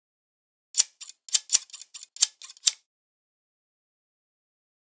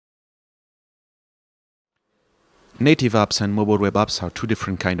Native apps and mobile web apps are two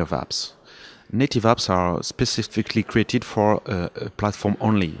different kinds of apps. Native apps are specifically created for a platform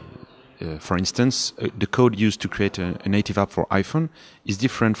only. For instance, the code used to create a native app for iPhone is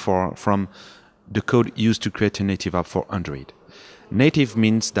different from the code used to create a native app for Android. Native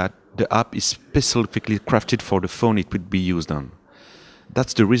means that the app is specifically crafted for the phone it would be used on.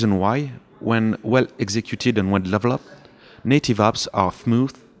 That's the reason why, when well executed and well developed, native apps are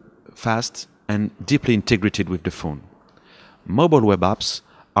smooth, fast, and deeply integrated with the phone. Mobile web apps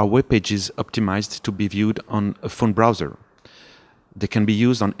are web pages optimized to be viewed on a phone browser. They can be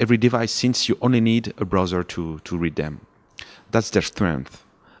used on every device since you only need a browser to read them. That's their strength.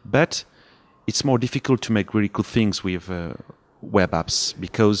 But it's more difficult to make really cool things with web apps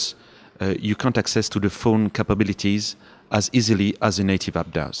because you can't access to the phone capabilities as easily as a native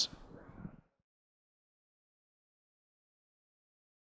app does.